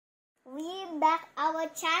welcome back our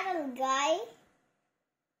channel, guys.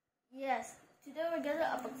 Yes, today we're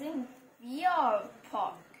gonna unboxing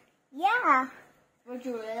vrpark. Yeah.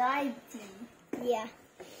 Virtual reality. Yeah.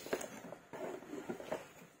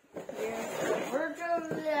 Here's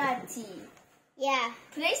virtual reality. Yeah.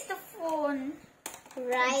 Place the phone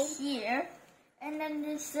Right here, and then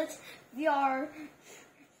just search VR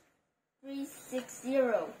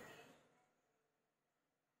 360.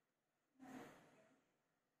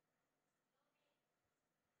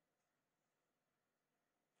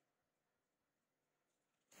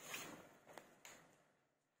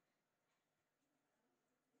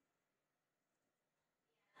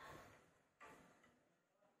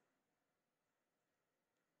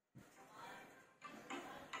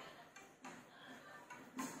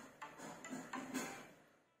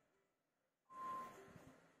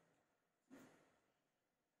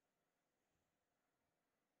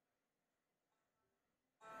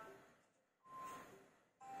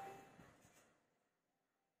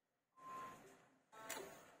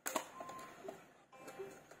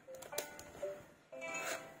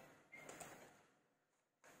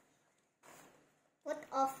 Put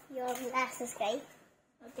off your glasses, guys.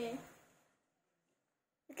 Okay.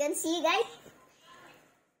 You can see, guys.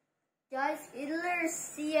 Guys, it'll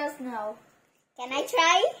see us now. Can I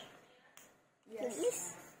try? Yes.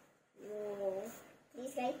 Please. Whoa.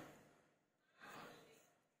 Please, guys.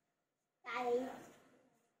 Hi.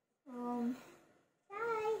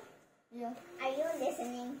 Hi. Yeah. Are you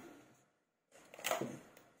listening?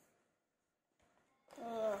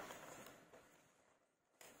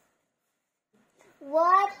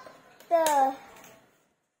 What the?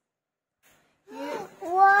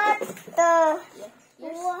 What the?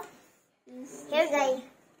 What? Here, guys.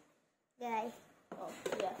 Guys. Oh,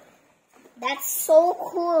 yeah. That's so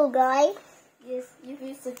cool, guys. Yes, you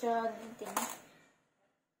feel such a thing.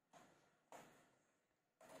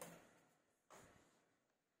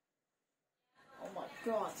 Oh my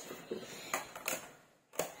god.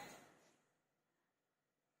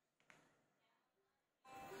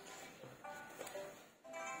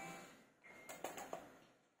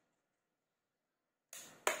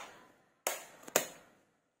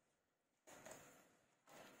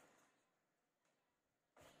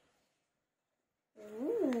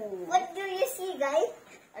 Ooh. What do you see, guys?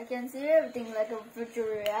 I can see everything like a virtual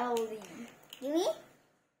reality. You mean?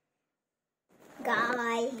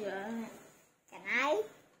 Guys. Yeah. Can I?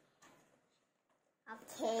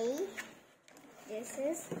 Okay. This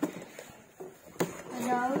is.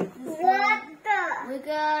 Now What the? we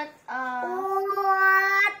got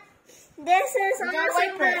What? This is we got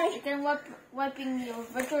awesome, wiper. guys. You can wiping your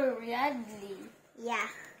virtual reality Yeah.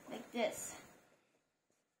 like this.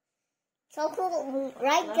 So cool,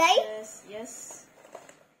 right, Like guys? this. Yes.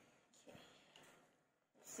 Okay.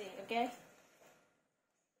 Let's see. Okay.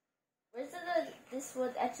 Where's this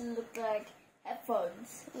would actually look like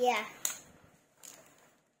headphones? Yeah.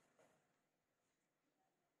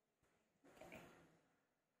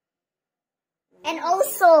 And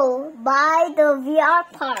also, buy the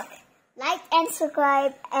vrpark. Like and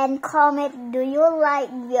subscribe and comment. Do you like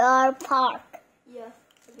vrpark? Yeah.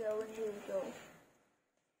 Okay. When you go.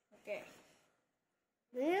 Okay.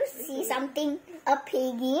 Do you see something? A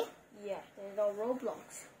piggy? Yeah. There's no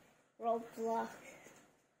Roblox. Roblox.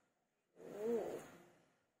 Ooh.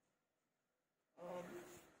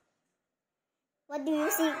 What do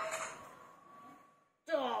you see?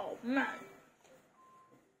 Oh man.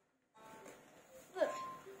 Look.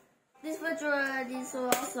 This virtual reality is so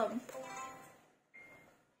awesome.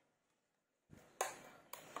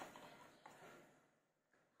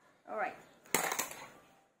 Alright.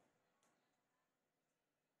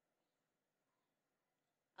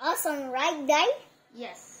 Awesome, right, guys?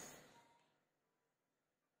 Yes.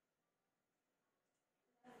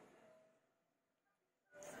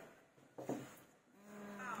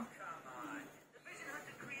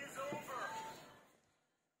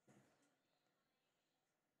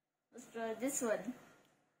 Let's try this one.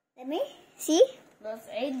 Let me see. Los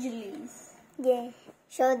Angeles. Yeah.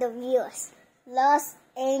 Show the viewers. Los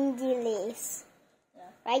Angeles.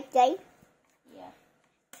 Yeah. Right, guys? Yeah.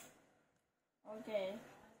 Okay.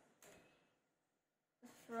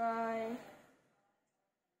 Let's try.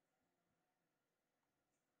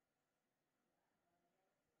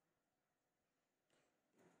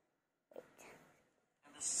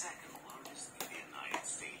 And the second largest in the United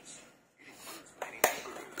States. It includes many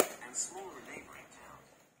neighborhoods and smaller neighboring towns.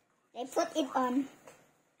 They put it on.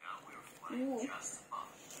 Now we're flying Ooh. just above.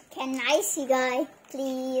 Can I see, guys?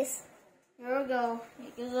 Please. Here we go.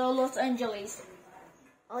 It is Los Angeles.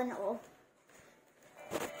 Oh no.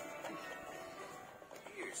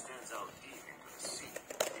 Here, story stands out deep into the sea.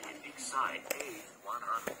 The Ixai aged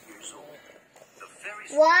 100 years old. The ferry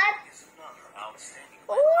What? is another outstanding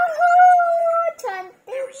Woohoo!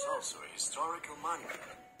 There is also a historical monument,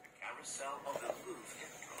 the Carousel of the Louvre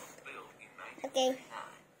Cathedral, built in 1939.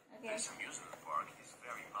 Okay. This amusement park is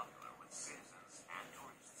very popular with citizens and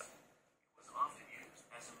tourists. It was often used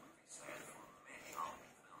as a movie set for many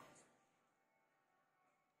Hollywood films.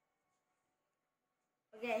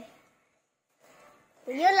 Okay.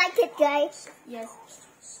 Do you like it, guys? Yes. Goes to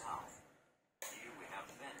the south. Here we have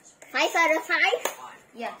Venice. 5 out of 5?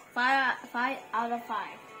 Yes. 5 out of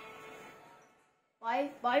 5. Buy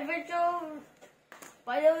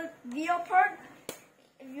the VR park.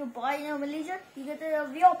 If you buy in Malaysia, you get the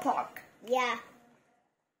VR park. Yeah.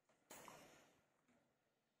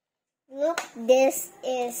 Look, this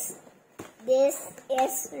is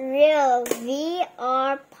real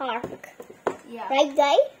VR park. Yeah. Right,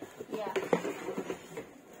 guys? Yeah.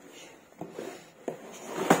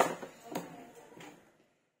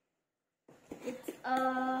 It's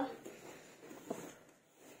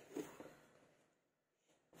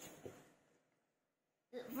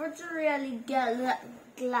virtual reality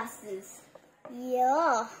glasses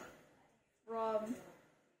Yeah. from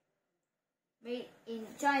made in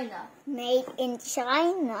China. Made in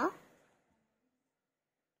China.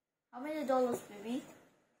 How many dollars, baby?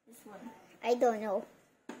 This one. I don't know.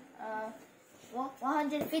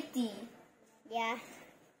 150. Yeah.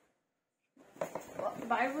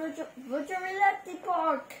 Buy virtual reality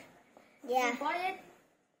park. Yeah. You buy it?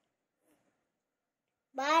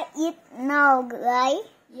 Buy it now, guys.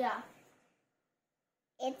 Yeah.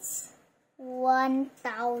 It's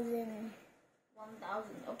 1,000.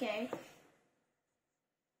 1,000. Okay.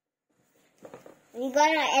 We're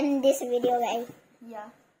gonna end this video, guys. Yeah.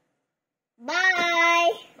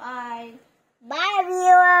 Bye. Bye. Bye,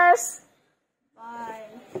 viewers. Bye.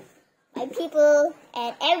 Bye, people.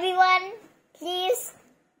 And everyone, please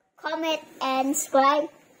comment and subscribe,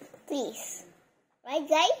 please. Right,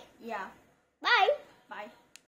 guys? Yeah. Bye. Bye.